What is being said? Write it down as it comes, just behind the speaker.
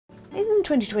In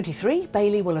 2023,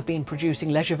 Bailey will have been producing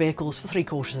leisure vehicles for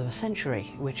 3/4 of a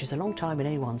century, which is a long time in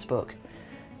anyone's book.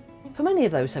 For many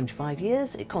of those 75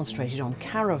 years, it concentrated on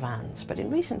caravans, but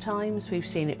in recent times we've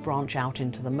seen it branch out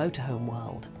into the motorhome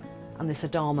world. And this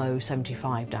Adamo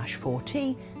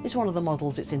 75-4T is one of the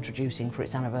models it's introducing for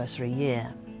its anniversary year.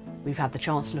 We've had the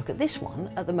chance to look at this one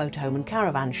at the Motorhome and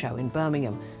Caravan show in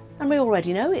Birmingham, and we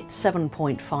already know it's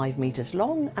 7.5 metres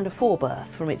long and a 4-berth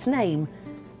from its name,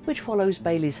 which follows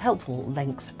Bailey's helpful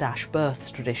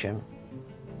length-berths tradition.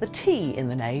 The T in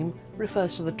the name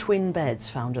refers to the twin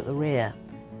beds found at the rear,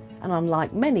 and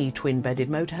unlike many twin-bedded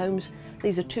motorhomes,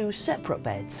 these are 2 separate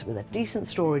beds with a decent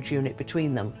storage unit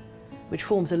between them, which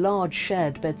forms a large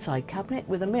shared bedside cabinet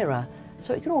with a mirror,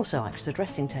 so it can also act as a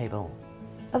dressing table.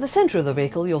 At the centre of the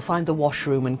vehicle you'll find the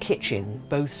washroom and kitchen,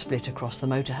 both split across the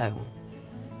motorhome.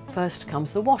 First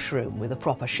comes the washroom with a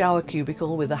proper shower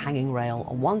cubicle with a hanging rail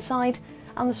on one side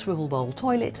and the swivel bowl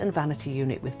toilet and vanity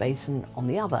unit with basin on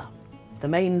the other. The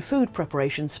main food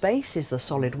preparation space is the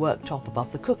solid worktop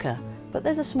above the cooker, but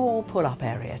there's a small pull-up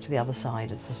area to the other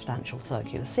side of the substantial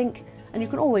circular sink, and you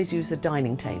can always use the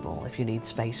dining table if you need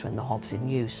space when the hob's in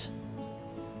use.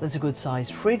 There's a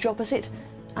good-sized fridge opposite,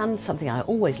 and something I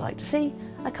always like to see,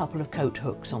 a couple of coat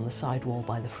hooks on the side wall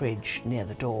by the fridge near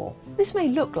the door. This may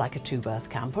look like a 2-berth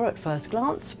camper at first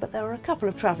glance, but there are a couple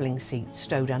of travelling seats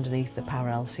stowed underneath the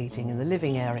parallel seating in the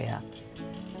living area.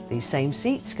 These same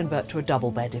seats convert to a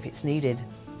double bed if it's needed.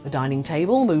 The dining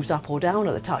table moves up or down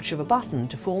at the touch of a button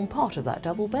to form part of that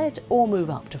double bed, or move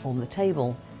up to form the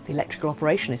table. The electrical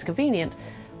operation is convenient,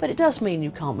 but it does mean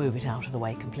you can't move it out of the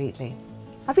way completely.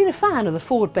 I've been a fan of the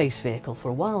Ford base vehicle for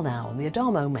a while now, and the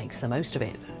Adamo makes the most of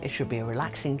it. It should be a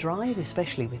relaxing drive,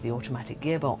 especially with the automatic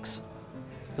gearbox.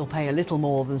 You'll pay a little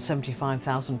more than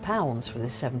 £75,000 for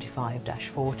this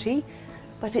 75-4T,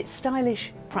 but it's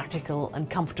stylish, practical and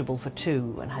comfortable for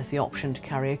 2, and has the option to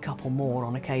carry a couple more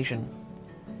on occasion.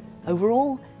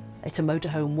 Overall, it's a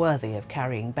motorhome worthy of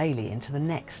carrying Bailey into the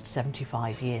next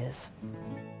 75 years.